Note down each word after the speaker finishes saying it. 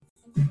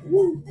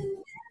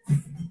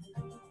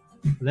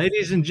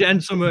Ladies and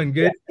gentlemen,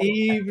 good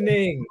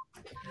evening.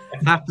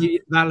 Happy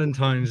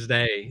Valentine's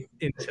Day,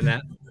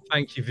 Internet.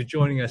 Thank you for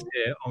joining us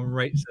here on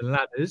Rates and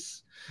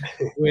Ladders.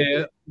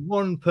 We're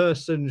one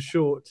person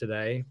short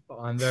today, but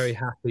I'm very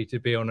happy to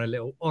be on a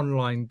little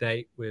online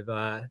date with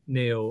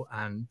Neil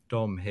and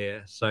Dom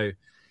here. So,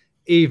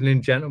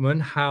 evening, gentlemen.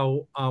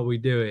 How are we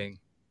doing?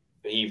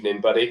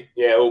 Evening, buddy.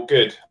 Yeah, all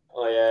good.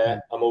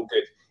 I'm all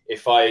good.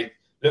 If I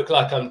look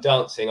like I'm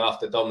dancing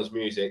after Dom's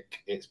music,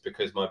 it's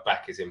because my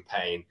back is in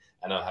pain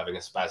and I'm having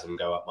a spasm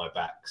go up my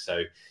back.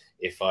 So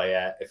if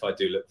I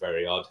do look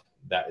very odd,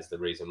 that is the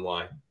reason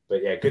why.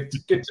 But yeah, good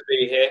to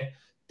be here.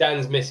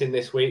 Dan's missing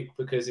this week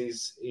because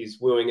he's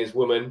wooing his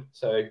woman,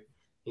 so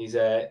he's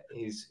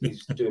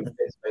doing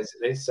bits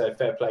basically. So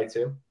fair play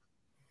to him.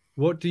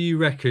 What do you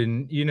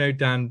reckon? You know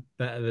Dan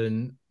better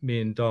than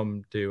me and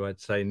Dom do,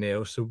 I'd say,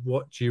 Neil. So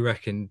what do you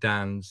reckon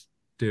Dan's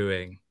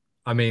doing?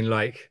 I mean,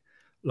 like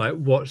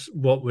what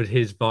would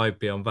his vibe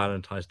be on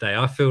Valentine's Day?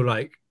 I feel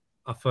like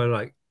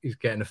he's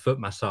getting a foot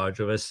massage,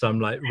 or there's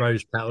some like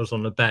rose petals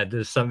on the bed.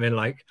 There's something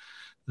like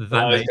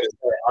that.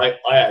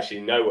 I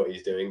actually know what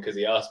he's doing because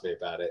he asked me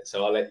about it.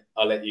 So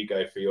I'll let you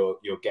go for your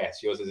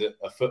guess. Yours is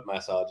a foot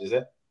massage, is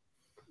it?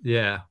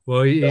 Yeah.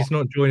 Well, he's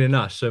not joining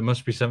us, so it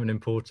must be something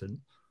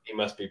important. He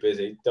must be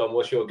busy. Dom,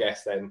 what's your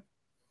guess then?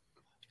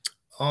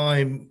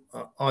 I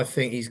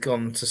think he's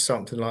gone to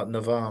something like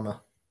Nirvana.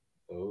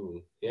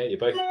 Oh, yeah, you're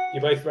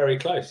both very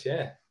close.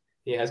 Yeah,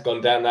 he has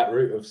gone down that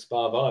route of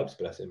spa vibes.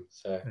 Bless him.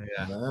 So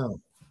yeah, wow.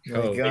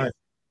 There you go.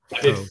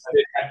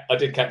 I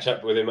did catch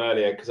up with him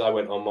earlier because I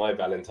went on my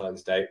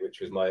Valentine's date,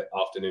 which was my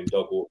afternoon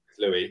dog walk with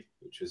Louis,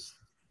 which was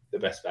the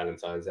best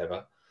Valentine's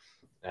ever.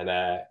 And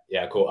I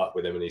caught up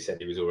with him and he said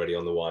he was already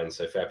on the wine.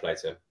 So fair play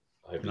to him.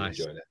 I hope you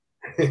enjoyed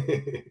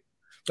it.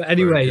 But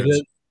anyway,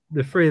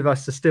 the three of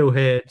us are still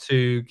here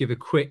to give a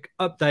quick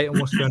update on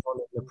what's going on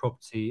in the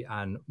property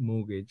and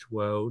mortgage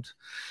world.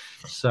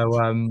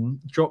 So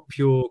drop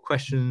your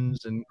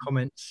questions and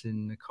comments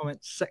in the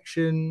comments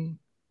section,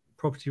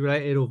 property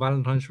related or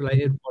Valentine's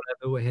related,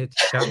 whatever. We're here to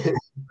chat for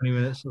 20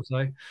 minutes or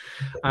so.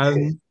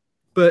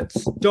 But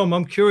Dom,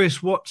 I'm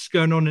curious what's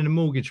going on in the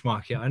mortgage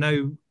market. I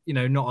know,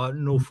 not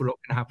an awful lot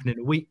can happen in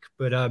a week,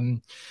 but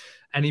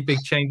any big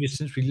changes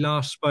since we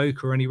last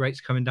spoke or any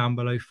rates coming down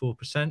below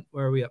 4%?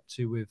 Where are we up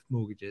to with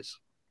mortgages?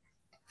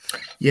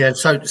 Yeah,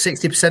 so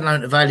 60%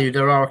 loan to value.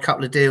 There are a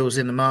couple of deals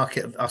in the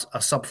market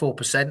are sub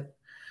 4%,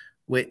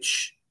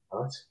 which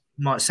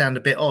might sound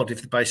a bit odd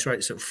if the base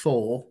rate's at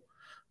 4%.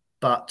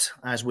 But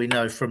as we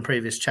know from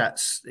previous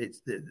chats,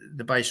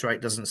 the base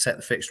rate doesn't set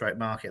the fixed rate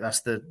market.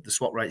 That's the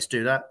swap rates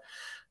do that.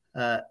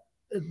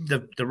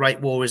 The rate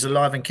war is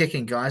alive and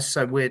kicking, guys.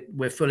 So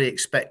we're fully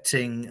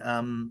expecting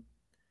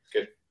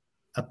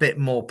a bit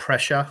more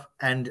pressure.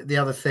 And the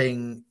other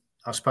thing,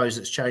 I suppose,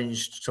 that's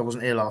changed, so I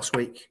wasn't here last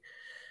week,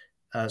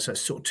 so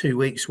it's sort of 2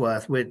 weeks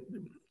worth, with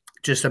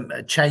just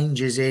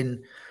changes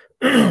in,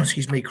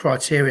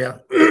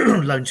 criteria,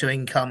 loan to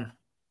income,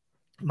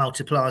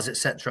 multipliers,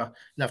 etc.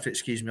 You'll have to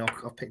excuse me,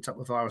 I've picked up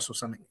a virus or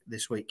something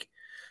this week.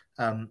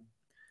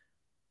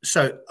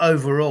 So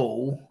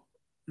overall,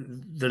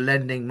 the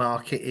lending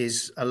market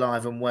is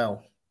alive and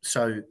well.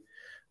 So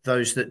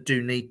those that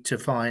do need to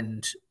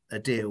find a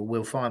deal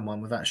will find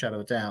one without a shadow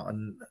of a doubt,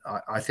 and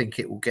I think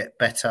it will get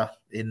better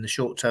in the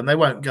short term. They're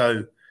not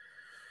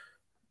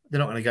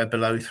going to go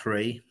below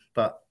 3,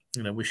 but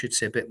we should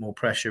see a bit more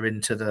pressure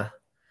into the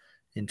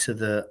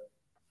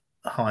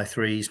high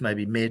 3s,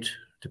 maybe mid.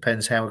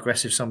 Depends how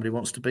aggressive somebody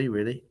wants to be,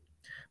 really.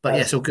 But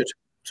yes, all good.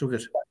 It's all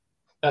good.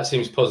 That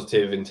seems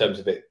positive in terms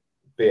of it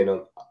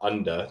being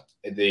under.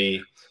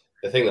 The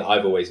thing that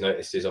I've always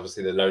noticed is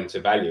obviously the loan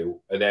to value.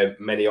 Are there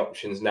many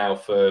options now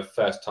for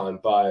first-time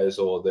buyers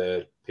or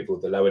the people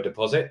with the lower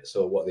deposits,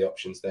 or what are the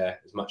options there?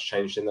 Has much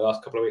changed in the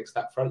last couple of weeks,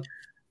 that front?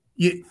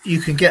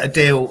 You can get a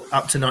deal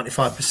up to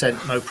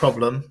 95%, no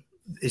problem.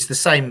 It's the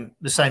same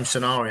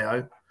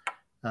scenario.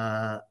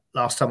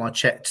 Last time I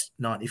checked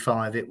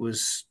 95, it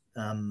was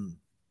over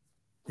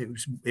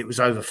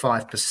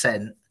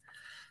 5%.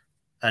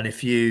 And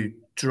if you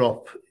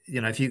drop,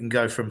 if you can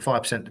go from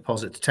 5%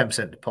 deposit to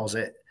 10%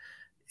 deposit,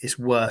 it's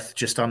worth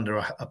just under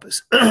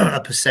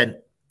a percent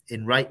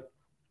in rate.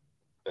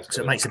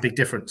 So it makes a big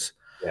difference.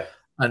 Yeah.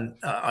 And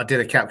I did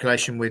a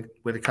calculation with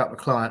a couple of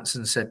clients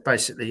and said,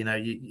 basically,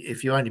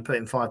 if you only put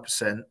in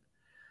 5%,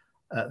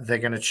 they're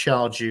going to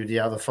charge you the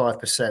other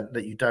 5%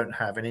 that you don't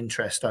have in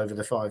interest over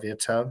the 5-year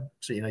term.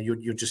 So,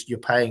 you're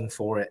paying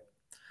for it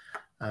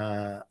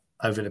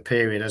over the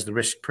period as the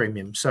risk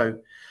premium. So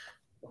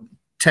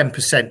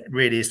 10%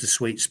 really is the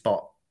sweet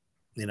spot.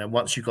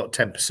 Once you've got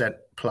 10%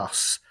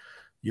 plus,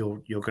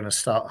 you're going to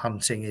start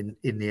hunting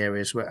in the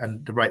areas where,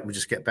 and the rate will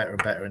just get better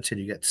and better until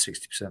you get to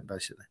 60%,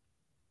 basically.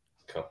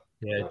 Cool.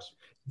 Yeah, nice.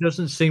 It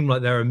doesn't seem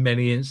like there are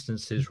many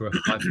instances where a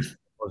 5%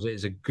 deposit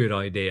is a good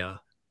idea.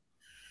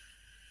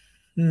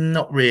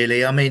 Not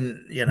really. I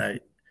mean,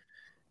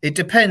 it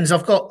depends.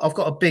 I've got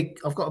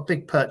a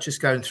big purchase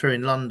going through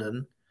in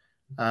London,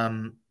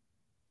 and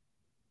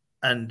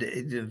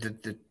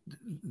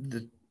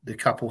the the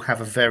couple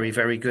have a very,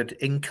 very good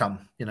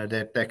income. You know,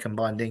 their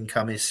combined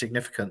income is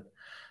significant,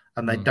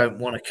 and they don't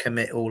want to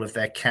commit all of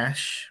their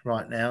cash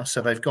right now,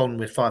 so they've gone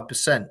with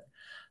 5%.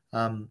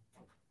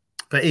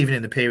 But even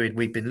in the period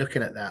we've been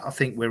looking at that, I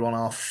think we're on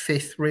our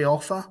 5th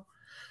re-offer.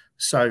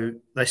 So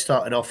they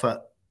started off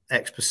at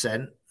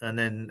X%, and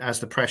then as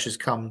the pressures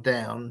come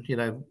down, you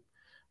know,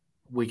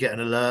 we get an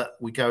alert,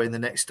 we go in the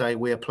next day,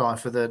 we apply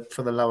for the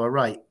lower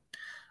rate.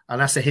 And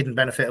that's a hidden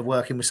benefit of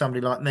working with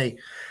somebody like me,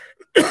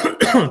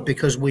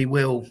 because we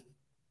will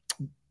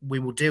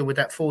deal with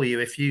that for you.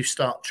 If you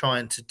start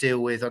trying to deal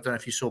with, I don't know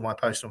if you saw my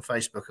post on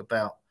Facebook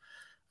about,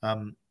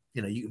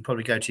 you know, you can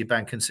probably go to your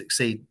bank and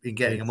succeed in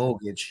getting a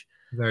mortgage.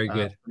 Very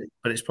good.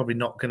 But it's probably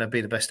not going to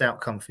be the best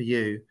outcome for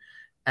you.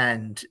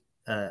 And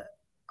I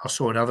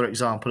saw another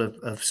example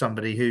of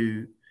somebody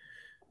who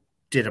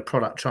did a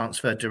product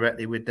transfer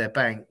directly with their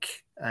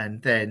bank,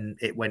 and then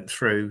it went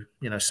through,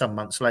 you know, some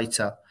months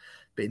later.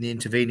 But in the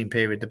intervening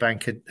period, the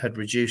bank had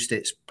reduced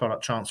its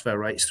product transfer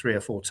rates 3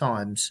 or 4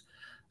 times,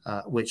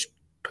 which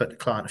put the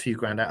client a few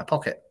grand out of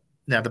pocket.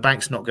 Now, the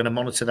bank's not going to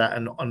monitor that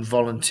and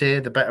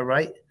volunteer the better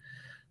rate.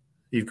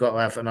 You've got to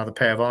have another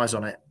pair of eyes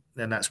on it,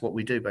 and that's what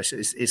we do.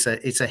 Basically,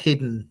 it's a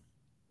hidden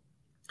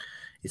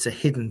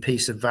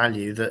piece of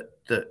value that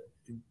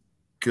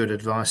good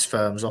advice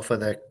firms offer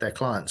their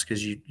clients,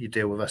 because you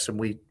deal with us and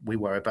we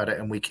worry about it,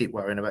 and we keep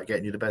worrying about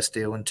getting you the best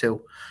deal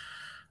until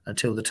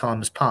the time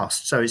has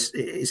passed. So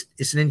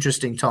it's an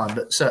interesting time,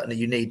 but certainly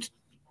you need,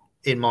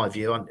 in my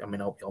view, I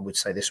mean, I would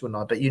say this,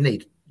 wouldn't I? But you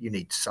need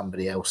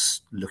somebody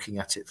else looking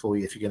at it for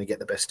you if you're going to get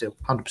the best deal.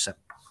 100%.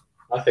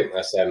 I think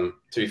that's, to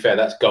be fair,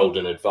 that's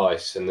golden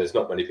advice. And there's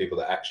not many people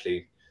that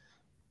actually,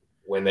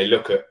 when they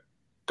look at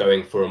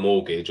going for a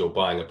mortgage or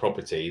buying a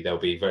property, they'll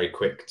be very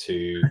quick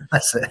to.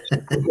 That's it.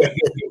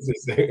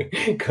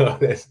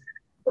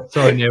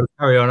 Sorry, Neil,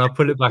 carry on. I'll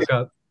put it back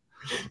up.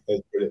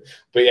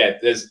 But yeah,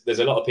 there's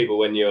a lot of people,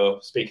 when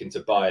you're speaking to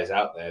buyers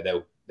out there,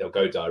 they'll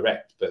go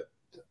direct. But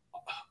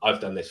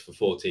I've done this for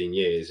 14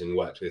 years and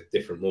worked with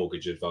different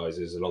mortgage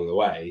advisors along the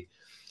way.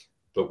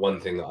 But one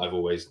thing that I've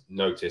always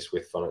noticed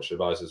with financial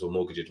advisors or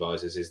mortgage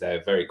advisors is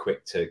they're very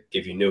quick to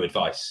give you new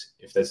advice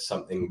if there's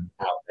something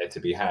out there to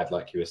be had,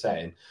 like you were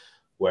saying.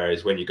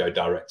 Whereas when you go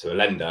direct to a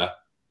lender,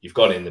 you've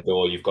gone in the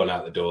door, you've gone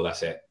out the door,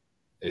 that's it.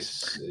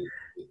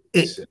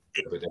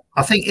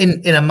 I think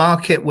in a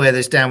market where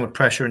there's downward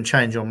pressure and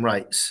change on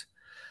rates,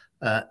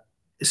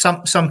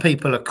 some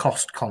people are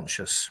cost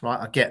conscious, right?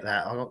 I get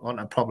that. I've got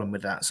no problem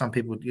with that. Some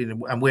people, you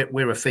know, and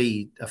we're a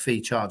fee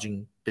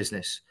charging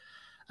business.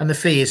 And the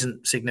fee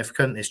isn't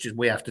significant. It's just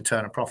we have to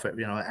turn a profit.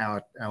 You know,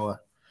 our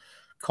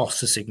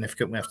costs are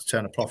significant. We have to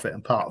turn a profit,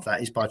 and part of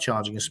that is by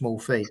charging a small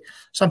fee.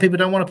 Some people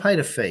don't want to pay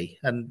the fee,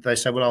 and they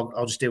say, "Well,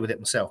 I'll just deal with it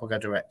myself. I'll go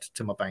direct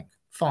to my bank."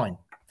 Fine.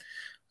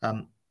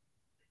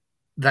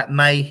 That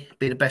may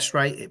be the best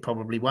rate. It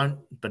probably won't,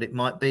 but it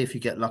might be if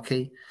you get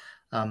lucky.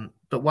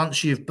 But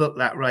once you've booked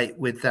that rate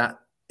with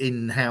that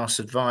in-house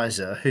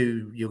advisor,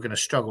 who you're going to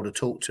struggle to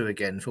talk to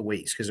again for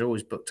weeks because they're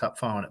always booked up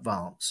far in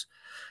advance,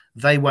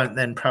 they won't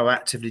then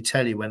proactively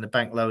tell you when the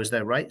bank lowers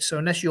their rate. So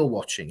unless you're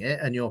watching it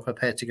and you're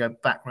prepared to go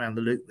back round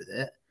the loop with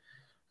it,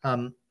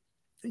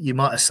 you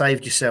might have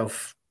saved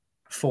yourself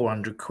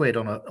 400 quid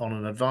on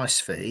an advice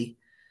fee,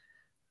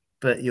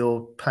 but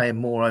you're paying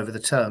more over the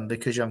term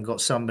because you haven't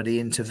got somebody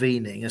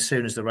intervening as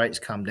soon as the rates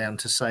come down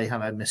to say,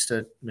 "Hello,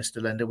 Mr.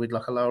 Lender, we'd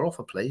like a lower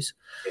offer, please."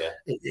 Yeah,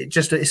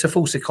 it's a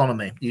false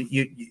economy.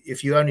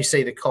 If you only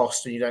see the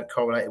cost and you don't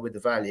correlate it with the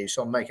value.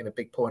 So I'm making a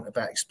big point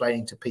about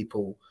explaining to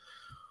people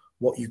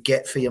what you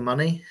get for your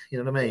money.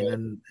 You know what I mean? Yeah.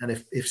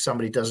 And if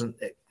somebody doesn't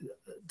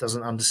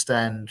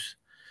understand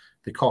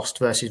the cost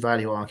versus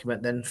value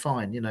argument, then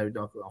fine. You know, I've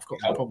got no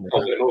problem with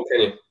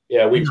that.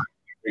 Yeah, we've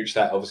reached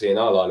that obviously in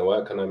our line of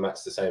work. I know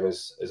Matt's the same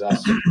as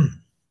us.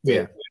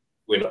 Yeah,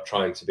 we're not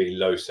trying to be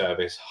low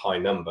service, high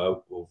number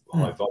or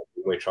high volume.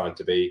 We're trying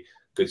to be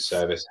good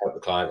service, help the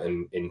client,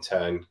 and in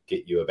turn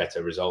get you a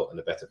better result and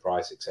a better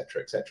price,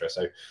 etc., etc.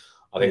 So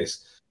I think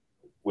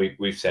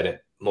we've said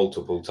it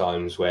multiple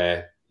times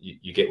where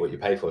you get what you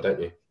pay for,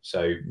 don't you?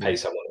 So pay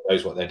someone who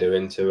knows what they're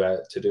doing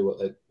to do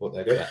what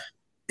they're good at.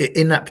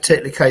 In that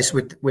particular case,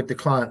 with the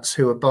clients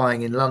who are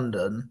buying in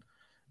London,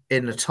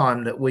 in the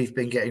time that we've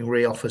been getting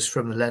re-offers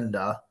from the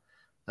lender,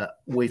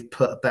 we've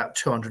put about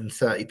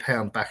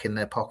 £230 back in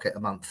their pocket a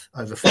month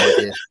over 5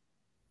 years.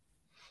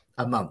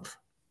 A month.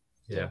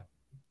 Yeah,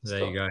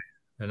 there you go,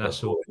 and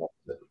that's all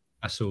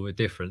the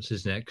difference,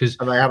 isn't it? Because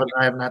they haven't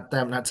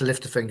had to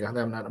lift a finger,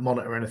 they haven't had to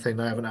monitor anything,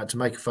 they haven't had to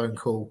make a phone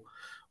call.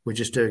 We're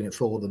just doing it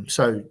for them.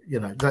 So, you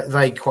know,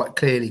 they quite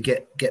clearly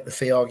get the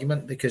fee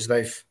argument because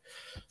they've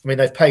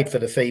paid for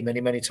the fee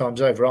many, many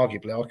times over.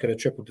 Arguably, I could have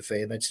tripled the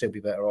fee and they'd still be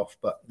better off.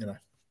 But, you know,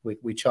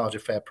 we charge a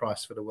fair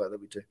price for the work that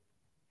we do.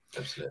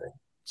 Absolutely.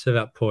 To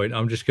that point,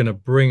 I'm just going to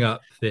bring up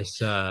this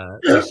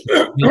because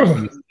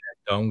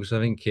I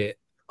think it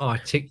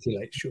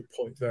articulates your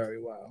point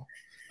very well.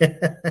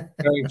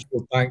 Going to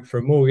a bank for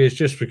a mortgage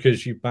just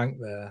because you bank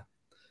there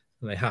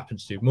and they happen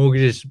to do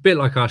mortgages, a bit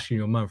like asking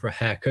your mum for a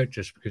haircut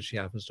just because she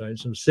happens to own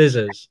some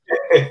scissors.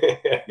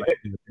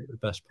 the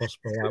best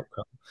possible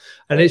outcome.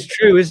 And it's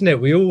true, isn't it?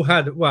 We all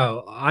had,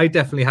 well, I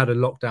definitely had a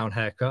lockdown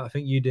haircut. I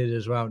think you did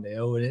as well,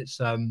 Neil. And it's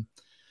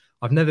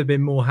I've never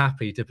been more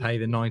happy to pay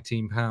the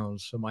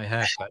 £19 for my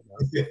haircut.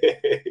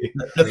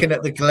 Looking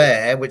at the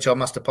glare, which I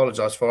must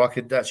apologise for, I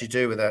could actually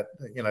do with that,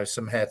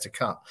 some hair to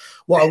cut.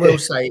 What I will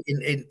say,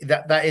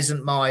 that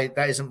isn't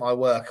my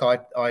work.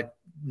 I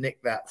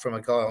nicked that from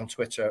a guy on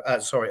Twitter. On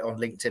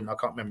LinkedIn. I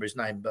can't remember his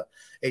name, but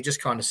it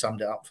just kind of summed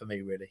it up for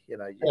me, really.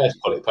 It's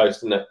quality post,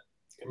 isn't it?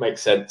 It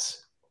makes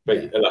sense. But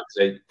like I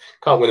say,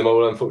 can't win them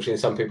all. Unfortunately,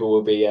 some people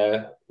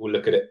will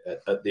look at it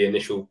at the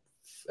initial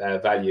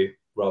value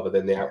rather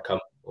than the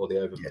outcome or the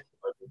over.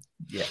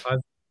 Yeah.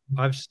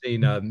 I've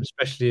seen,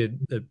 especially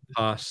in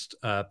past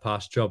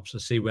jobs, I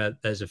see where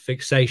there's a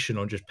fixation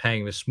on just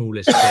paying the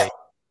smallest fee.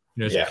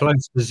 As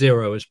close to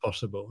zero as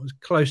possible,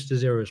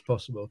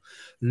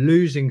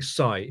 losing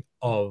sight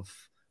of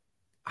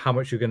how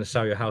much you're going to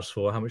sell your house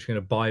for, how much you're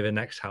going to buy the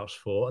next house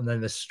for, and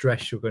then the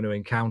stress you're going to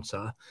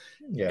encounter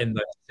in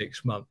those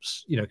 6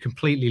 months.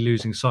 Completely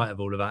losing sight of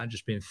all of that and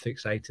just being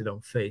fixated on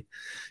fee.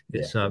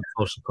 It's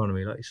false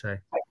economy, like you say.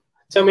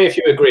 Tell me if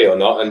you agree or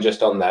not. And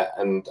just on that,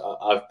 and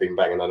I've been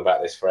banging on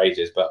about this for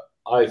ages, but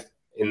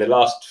in the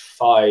last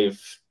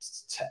 5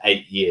 to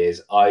 8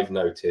 years, I've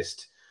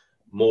noticed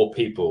more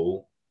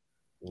people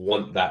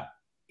want that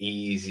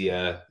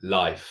easier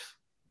life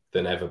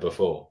than ever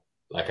before.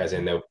 Like, as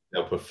in they'll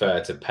prefer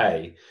to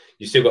pay.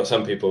 You still got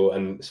some people,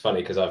 and it's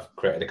funny because I've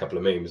created a couple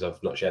of memes.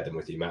 I've not shared them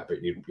with you, Matt, but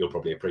you'll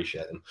probably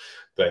appreciate them.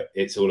 But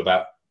it's all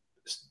about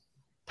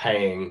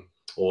paying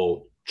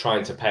or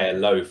trying to pay a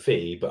low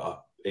fee,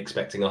 but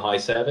expecting a high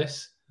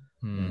service.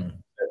 It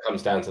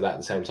comes down to that at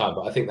the same time.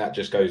 But I think that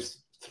just goes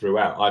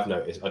throughout. I've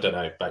noticed, I don't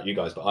know about you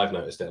guys, but I've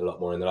noticed it a lot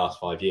more in the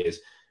last 5 years.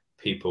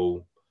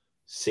 People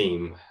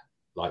seem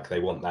like they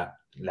want that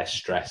less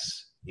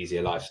stress,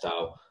 easier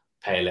lifestyle,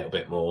 pay a little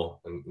bit more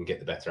and get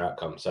the better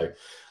outcome. So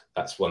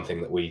that's one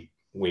thing that we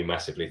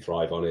massively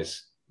thrive on,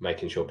 is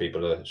making sure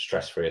people are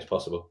stress-free as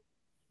possible.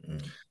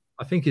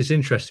 I think it's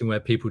interesting where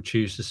people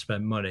choose to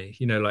spend money.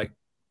 Like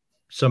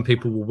some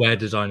people will wear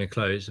designer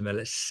clothes and they'll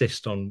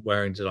insist on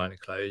wearing designer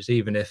clothes,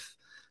 even if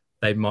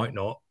they might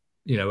not,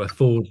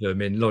 afford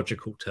them in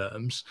logical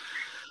terms.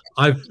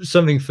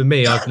 Something for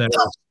me, I've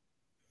noticed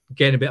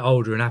getting a bit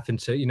older and having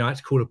to, I had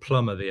to call a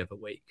plumber the other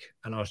week,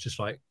 and I was just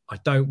like, I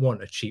don't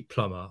want a cheap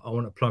plumber. I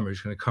want a plumber who's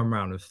going to come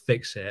around and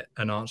fix it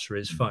and answer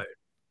his phone.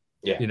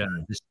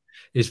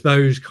 It's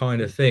those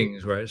kind of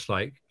things where it's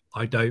like,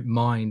 I don't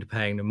mind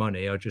paying the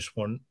money. I just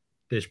want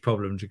this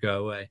problem to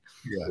go away.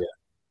 Yeah,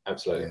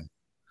 absolutely. Yeah.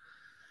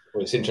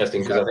 Well, it's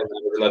interesting because I think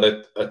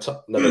that was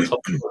another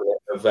topic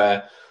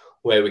of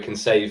where we can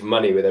save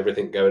money with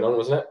everything going on,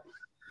 wasn't it?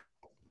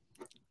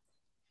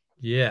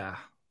 Yeah.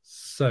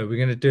 So we're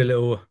going to do a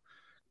little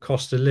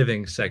cost of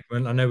living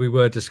segment. I know we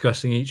were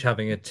discussing each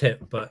having a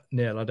tip, but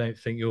Neil, I don't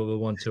think you're the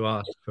one to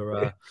ask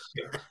for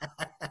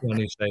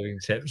money saving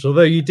tips.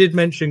 Although you did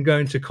mention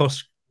going to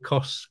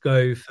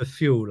Costco for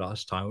fuel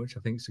last time, which I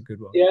think is a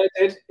good one. Yeah, I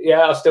did.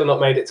 Yeah, I've still not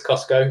made it to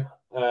Costco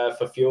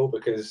for fuel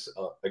because,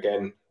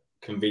 again,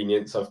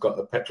 convenience. I've got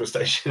the petrol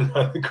station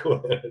around the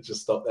corner.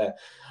 Just stop there.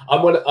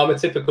 I'm a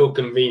typical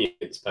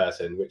convenience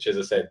person, which, as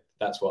I said,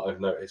 that's what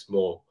I've noticed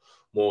more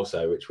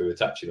so, which we were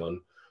touching on.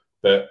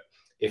 But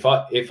if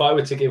I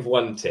were to give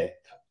one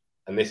tip,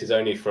 and this is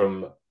only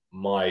from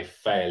my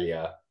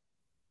failure,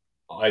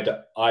 I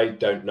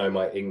don't know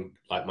my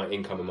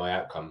income and my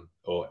outcome,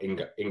 or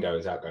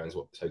ingoings, outgoings,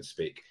 so to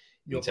speak.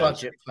 Your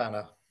budget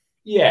planner.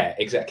 Yeah,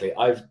 exactly.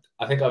 I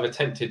think I've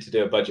attempted to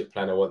do a budget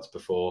planner once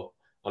before,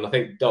 and I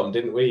think, Dom,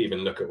 didn't we even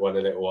look at one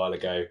a little while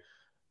ago,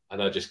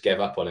 and I just gave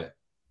up on it.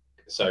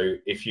 So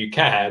if you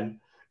can,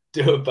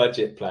 do a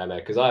budget planner,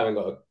 because I haven't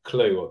got a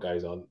clue what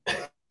goes on.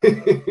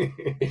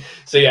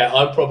 So yeah,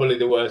 I'm probably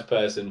the worst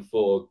person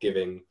for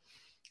giving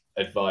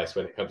advice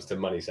when it comes to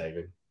money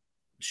saving.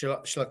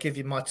 Shall I give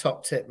you my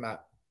top tip,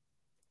 Matt?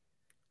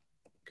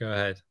 Go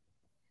ahead.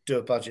 Do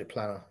a budget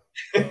planner.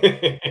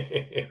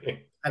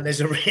 And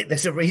there's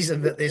a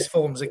reason that this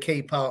forms a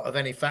key part of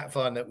any fact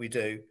find that we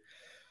do,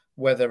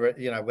 whether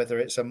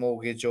it's a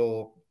mortgage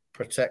or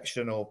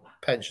protection or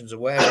pensions or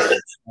whatever it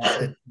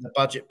is. The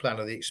budget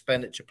planner, the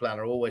expenditure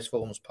planner, always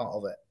forms part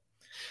of it,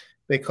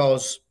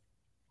 because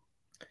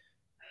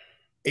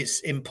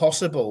it's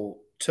impossible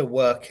to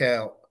work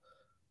out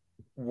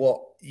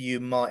what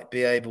you might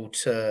be able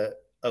to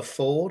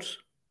afford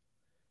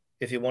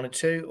if you wanted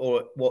to,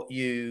 or what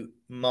you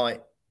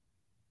might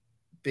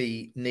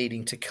be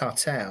needing to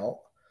cut out,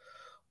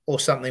 or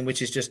something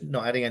which is just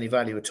not adding any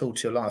value at all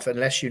to your life,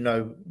 unless you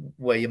know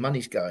where your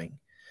money's going.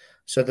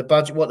 So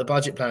what the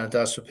budget planner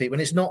does for people,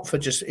 and it's not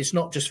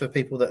just for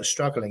people that are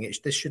struggling.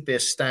 This should be a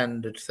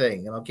standard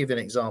thing. And I'll give you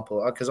an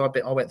example, because I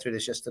went through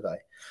this yesterday.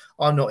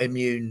 I'm not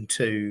immune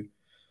to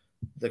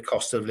the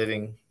cost of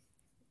living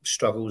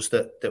struggles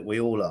that we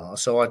all are.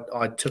 So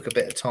I took a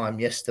bit of time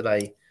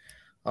yesterday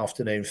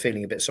afternoon,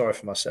 feeling a bit sorry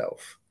for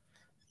myself,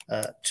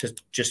 to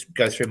just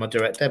go through my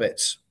direct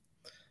debits.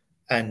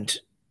 And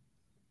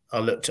I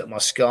looked at my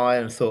Sky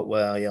and thought,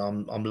 well, yeah,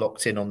 I'm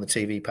locked in on the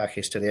TV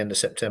package to the end of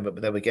September,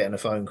 but they were getting a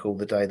phone call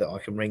the day that I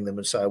can ring them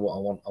and say what I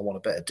want a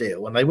better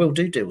deal, and they will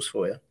do deals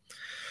for you.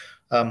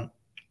 But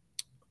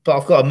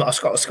I've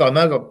got a Sky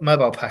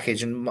mobile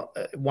package, and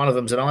one of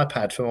them's an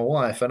iPad for my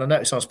wife, and I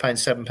noticed I was paying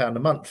 £7 a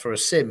month for a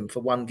SIM for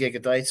 1 gig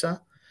of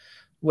data.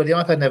 Well, the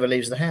iPad never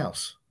leaves the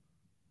house.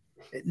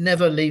 It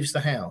never leaves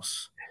the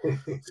house.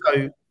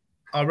 So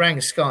I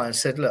rang Sky and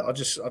said, look,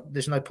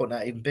 there's no point in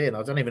that even being.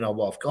 I don't even know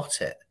why I've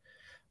got it.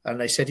 And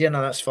they said, yeah,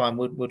 no, that's fine.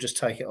 We'll just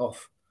take it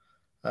off.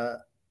 Now,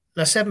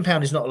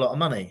 £7 is not a lot of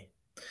money.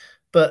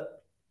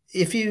 But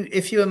if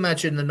you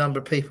imagine the number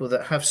of people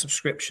that have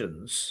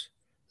subscriptions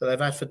that they've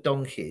had for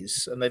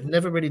donkeys and they've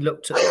never really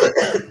looked at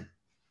them,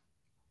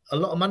 a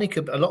lot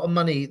of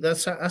money.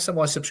 That's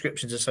why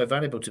subscriptions are so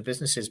valuable to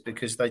businesses,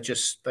 because they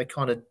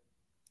kind of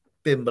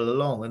bimble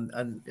along.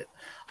 And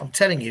I'm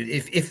telling you,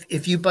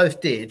 if you both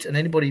did, and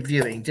anybody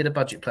viewing did a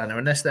budget planner,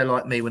 unless they're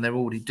like me when they're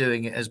already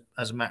doing it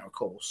as a matter of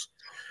course,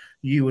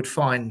 you would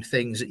find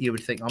things that you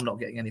would think, I'm not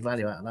getting any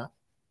value out of that.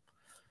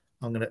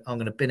 I'm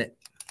gonna bin it.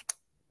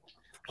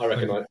 I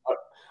reckon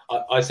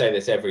I say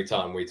this every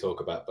time we talk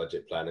about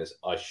budget planners.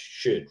 I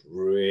should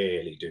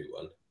really do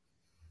one.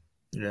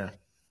 Yeah.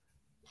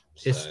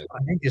 So.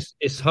 I think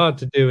it's hard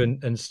to do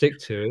and stick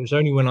to. It was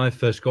only when I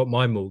first got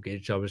my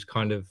mortgage I was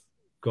kind of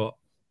got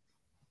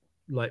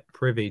like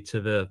privy to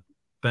the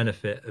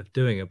benefit of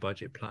doing a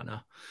budget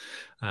planner.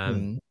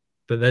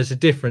 But there's a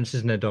difference,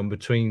 isn't there, Dom,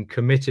 between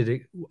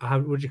committed,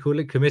 what do you call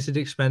it, committed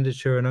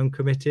expenditure and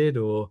uncommitted?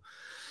 Or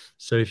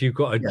so if you've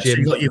got a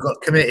gym, so you've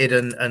got committed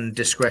and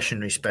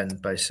discretionary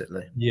spend,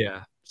 basically.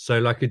 Yeah. So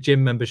like a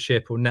gym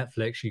membership or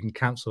Netflix, you can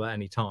cancel at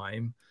any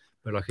time,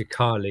 but like a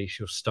car lease,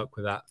 you're stuck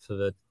with that for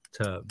the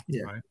term.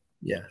 Yeah. Right?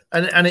 Yeah.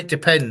 And it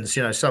depends,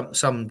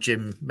 some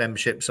gym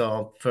memberships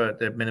are for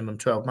the minimum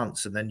 12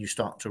 months and then you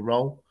start to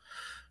roll.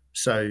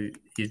 So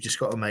you've just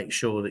got to make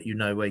sure that you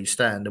know where you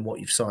stand and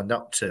what you've signed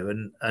up to.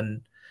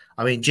 And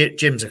I mean,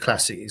 gym's a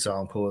classic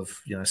example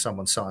of,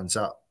 someone signs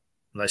up,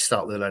 they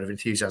start with a load of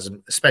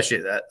enthusiasm,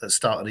 especially at the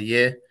start of the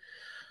year.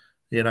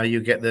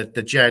 You get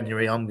the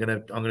January, I'm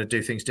gonna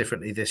do things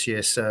differently this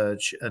year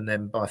surge, and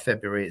then by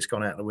February it's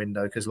gone out the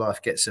window because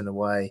life gets in the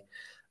way.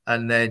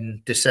 And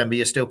then December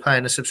you're still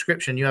paying a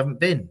subscription you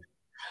haven't been.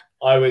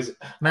 I was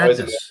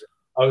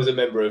a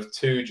member of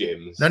 2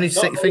 gyms. No need to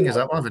stick your fingers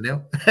up either,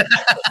 Neil.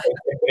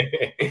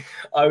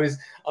 I was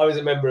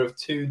a member of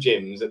 2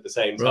 gyms at the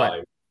same time.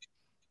 Right.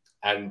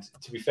 And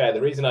to be fair, the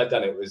reason I'd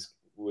done it was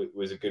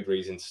a good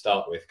reason to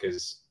start with,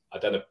 because I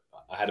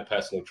had a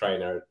personal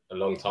trainer a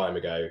long time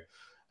ago,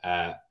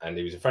 and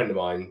he was a friend of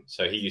mine.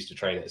 So he used to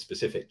train at a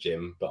specific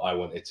gym, but I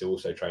wanted to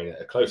also train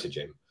at a closer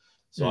gym.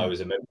 So I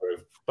was a member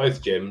of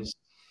both gyms.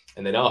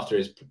 And then after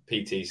his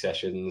PT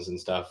sessions and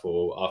stuff,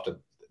 or after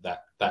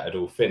that had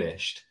all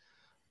finished,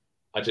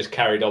 I just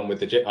carried on with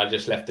the gym. I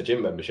just left the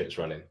gym memberships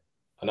running,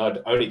 and I'd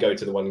only go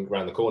to the one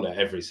around the corner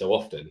every so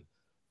often.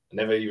 I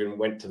never even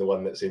went to the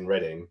one that's in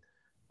Reading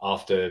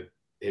after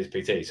his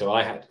PT. So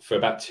I had, for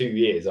about 2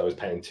 years, I was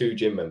paying 2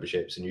 gym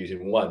memberships and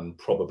using one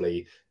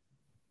probably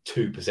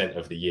 2%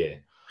 of the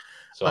year.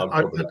 So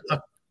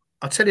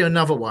I'll tell you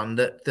another one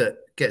that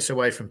gets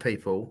away from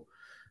people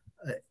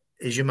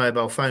is your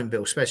mobile phone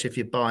bill, especially if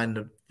you're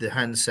buying the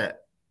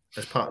handset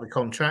as part of the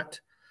contract.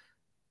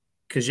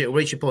 Because you'll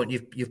reach a point,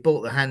 you've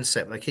bought the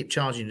handset, but they keep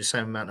charging you the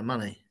same amount of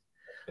money.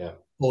 Yeah.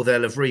 Or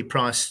they'll have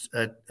repriced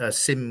a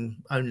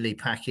SIM-only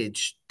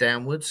package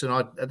downwards.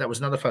 And that was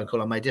another phone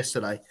call I made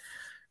yesterday,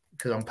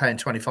 because I'm paying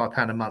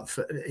 £25 a month.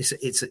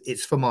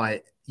 It's for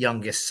my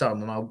youngest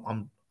son, and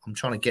I'm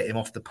trying to get him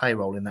off the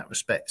payroll in that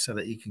respect so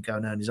that he can go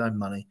and earn his own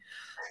money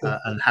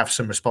and have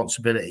some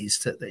responsibilities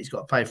that he's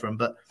got to pay for him.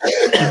 But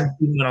even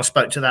when I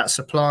spoke to that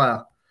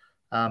supplier,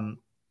 I'm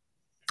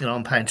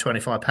paying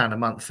 £25 a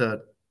month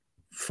for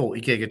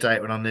 40 gig of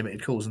data and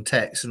unlimited calls and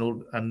texts,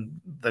 and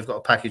they've got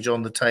a package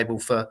on the table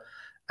for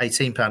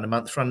 £18 a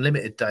month for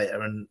unlimited data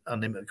and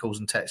unlimited calls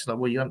and texts. Like,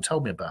 well, you haven't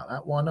told me about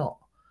that. Why not?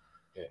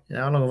 Yeah.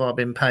 How long have I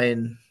been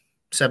paying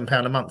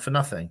 £7 a month for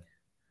nothing?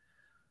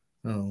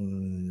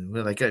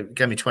 Well, they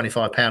gave me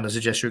 £25 as a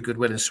gesture of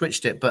goodwill and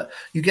switched it. But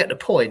you get the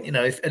point,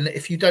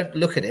 if you don't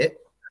look at it,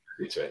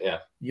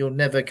 you're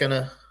never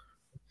gonna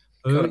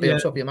be on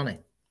top of your money.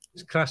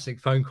 It's classic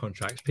phone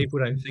contracts. People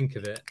don't think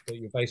of it, but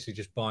you're basically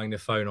just buying the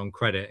phone on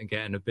credit and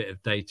getting a bit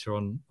of data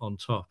on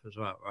top as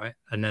well, right?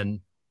 And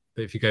then,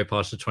 but if you go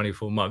past the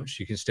 24 months,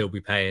 you can still be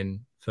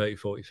paying 30,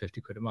 40,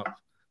 50 quid a month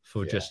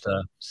for just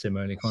a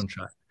SIM-only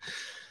contract.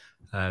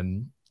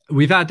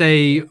 We've had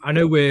I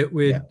know we're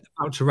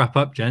about to wrap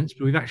up, gents,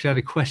 but we've actually had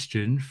a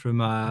question from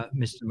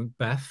Mr.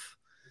 Macbeth.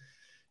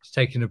 He's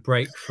taking a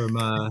break from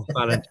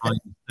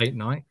Valentine's Day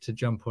night to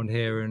jump on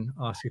here and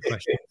ask a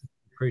question.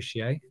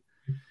 Appreciate.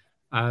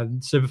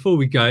 So before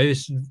we go,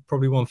 this is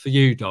probably one for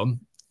you, Dom.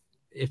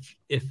 If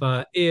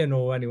Ian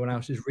or anyone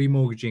else is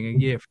remortgaging a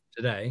year from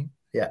today,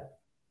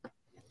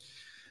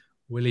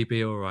 will he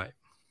be all right?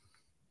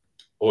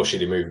 Or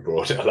should he move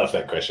abroad? I love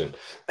that question.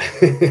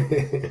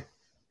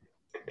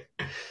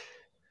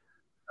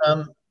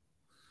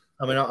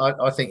 I mean,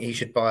 I think he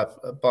should buy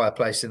a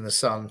place in the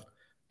sun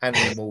and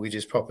remortgage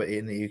his property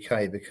in the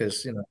UK,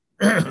 because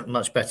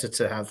much better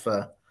to have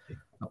a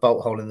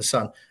bolt hole in the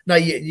sun. No,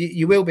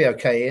 you will be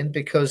okay, Ian,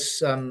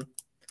 because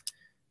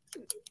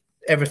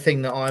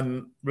everything that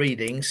I'm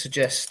reading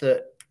suggests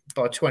that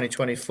by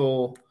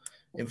 2024,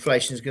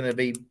 inflation is going to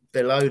be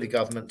below the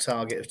government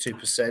target of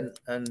 2%,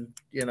 and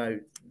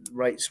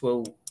rates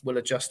will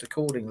adjust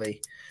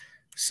accordingly.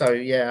 So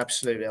yeah,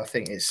 absolutely. I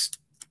think it's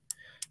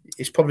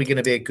probably going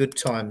to be a good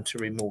time to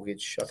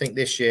remortgage. I think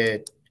this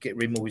year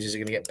remortgages are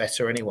going to get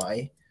better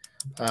anyway.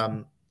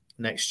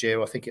 Next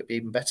year, I think it'll be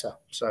even better.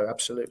 So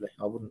absolutely,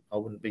 I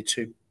wouldn't be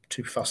too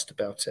fussed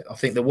about it. I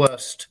think the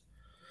worst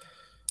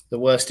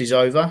is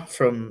over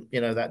from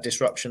that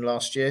disruption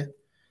last year,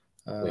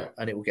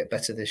 and it will get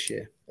better this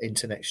year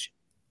into next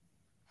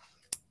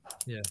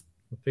year. Yeah,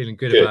 I'm feeling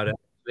good about it.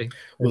 Actually.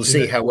 We'll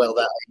see how well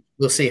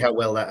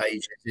that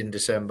ages in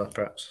December,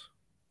 perhaps.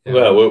 Yeah.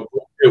 Well,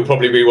 it'll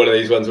probably be one of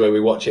these ones where we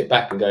watch it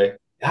back and go,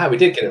 we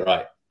did get it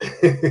right.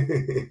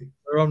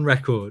 We're on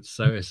record,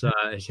 so it's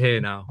here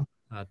now.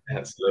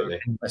 Absolutely.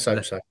 Let's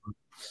hope so.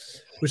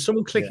 Was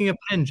someone clicking a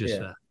pen just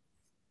there?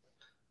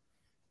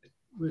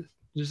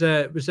 Was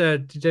there?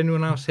 Did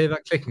anyone else hear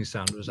that clicking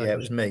sound? It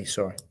was me.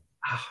 Sorry.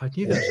 I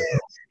knew that.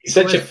 He's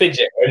such a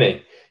fidget, isn't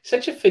he?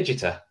 Such a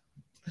fidgeter.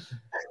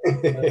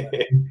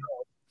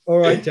 All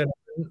right, gentlemen.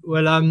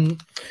 Well,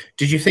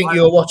 did you think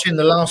you were watching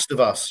The Last of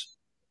Us?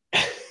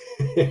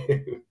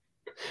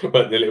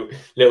 Well, the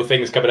little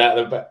things coming out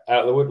of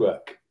the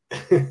woodwork.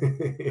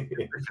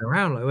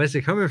 Around, like, where's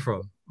it coming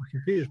from? My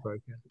computer's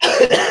broken.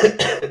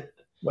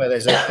 Well,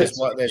 there's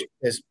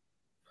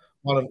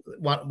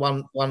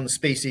one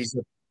species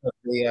of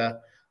the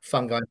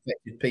fungi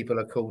infected people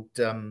are called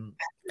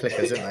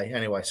clickers, aren't they?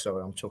 Anyway,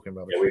 sorry, I'm talking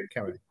rubbish.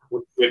 Yeah,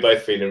 we're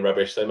both feeling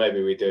rubbish, so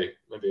maybe we do.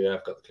 Maybe we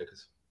have got the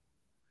clickers.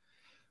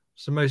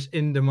 It's the most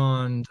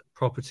in-demand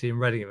property in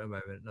Reading at the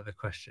moment. Another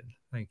question.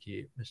 Thank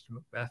you, Mr.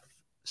 Macbeth.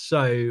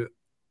 So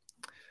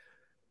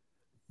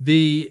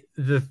the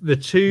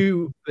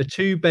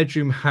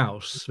two-bedroom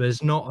house,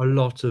 there's not a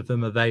lot of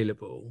them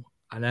available,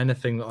 and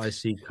anything that I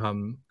see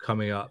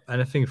coming up,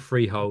 anything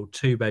freehold,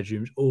 2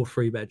 bedrooms or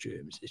 3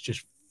 bedrooms, it's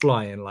just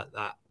flying like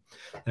that.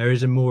 There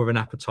is more of an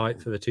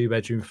appetite for the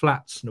 2-bedroom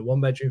flats and the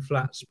 1-bedroom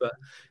flats, but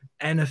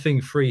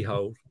anything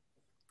freehold,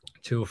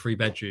 2 or 3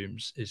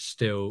 bedrooms, is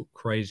still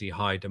crazy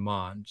high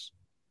demand.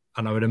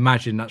 And I would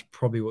imagine that's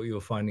probably what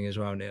you're finding as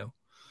well, Neil.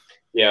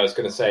 Yeah, I was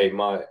going to say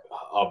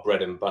our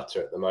bread and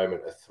butter at the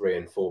moment are 3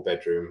 and 4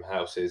 bedroom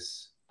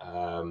houses.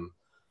 I've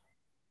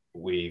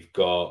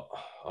got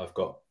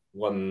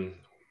one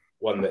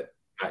that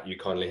Matt, you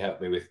kindly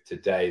helped me with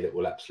today that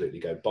will absolutely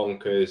go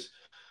bonkers.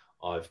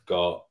 I've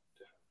got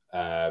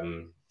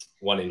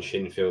one in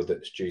Shinfield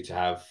that's due to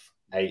have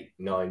 8-9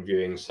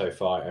 viewings so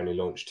far. It only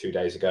launched 2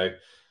 days ago.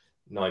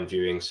 9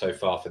 viewings so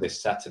far for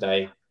this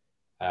Saturday.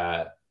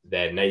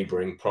 Their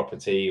neighbouring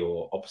property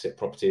or opposite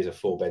property is a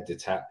 4-bed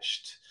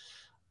detached,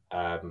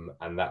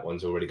 and that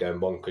one's already going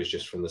bonkers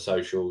just from the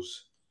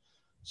socials.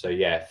 So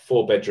yeah,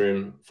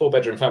 4-bedroom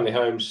family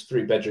homes,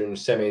 3-bedroom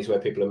semis where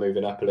people are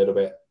moving up a little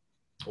bit,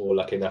 or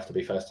lucky enough to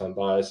be first-time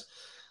buyers.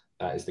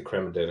 That is the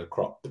creme de la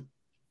crop.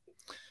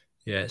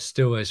 Yeah, it's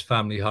still those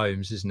family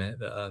homes, isn't it,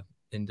 that are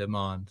in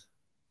demand.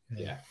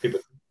 Yeah, people.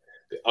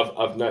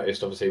 I've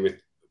noticed, obviously,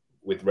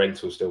 with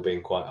rentals still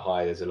being quite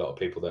high, there's a lot of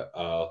people that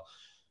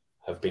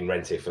have been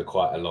renting for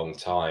quite a long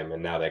time,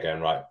 and now they're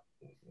going, right,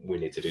 we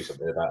need to do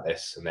something about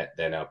this, and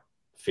they're now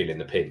feeling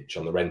the pinch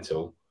on the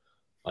rental,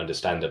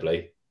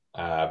 understandably,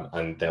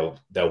 and they'll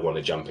want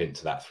to jump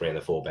into that 3 and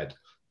the 4 bed.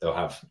 They'll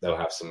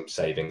have some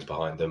savings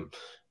behind them,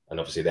 and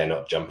obviously they're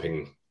not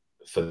jumping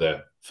for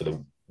the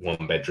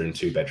 1-bedroom,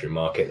 2-bedroom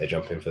market. They're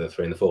jumping for the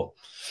 3 and the 4.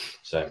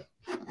 So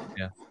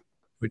yeah,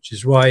 which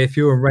is why if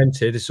you're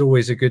rented, it's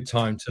always a good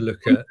time to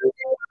look at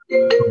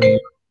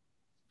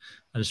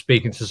and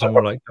speaking to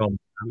someone like Dom.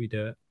 How we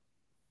do it.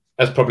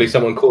 That's probably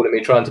someone calling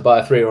me trying to buy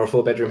a 3 or a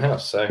 4-bedroom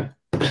house. So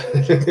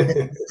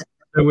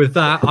with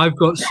that, I've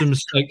got some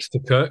steaks to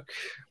cook.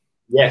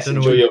 Yes,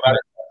 enjoy your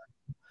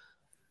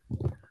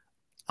Valentine.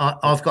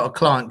 I've got a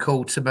client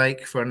call to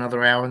make for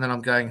another hour, and then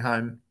I'm going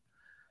home.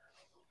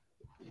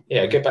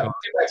 Yeah, get back to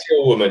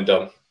your woman,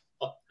 Dom.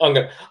 I'm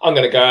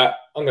gonna go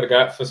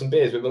out for some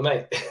beers with my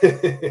mate.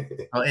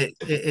 It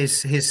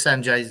is his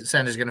Sanjay's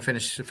going to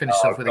finish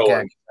off with a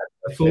gag.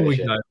 Before we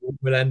go,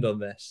 we'll end on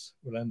this.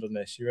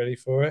 You ready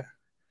for it?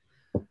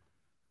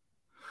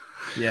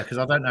 Yeah, because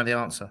I don't know the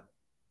answer.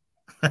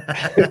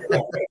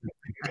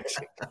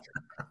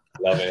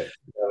 Love it.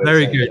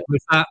 Very good.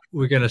 With that,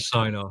 we're going to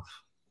sign off.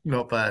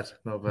 Not bad. See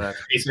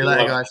you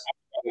later, guys.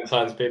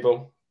 Valentine's,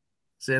 people.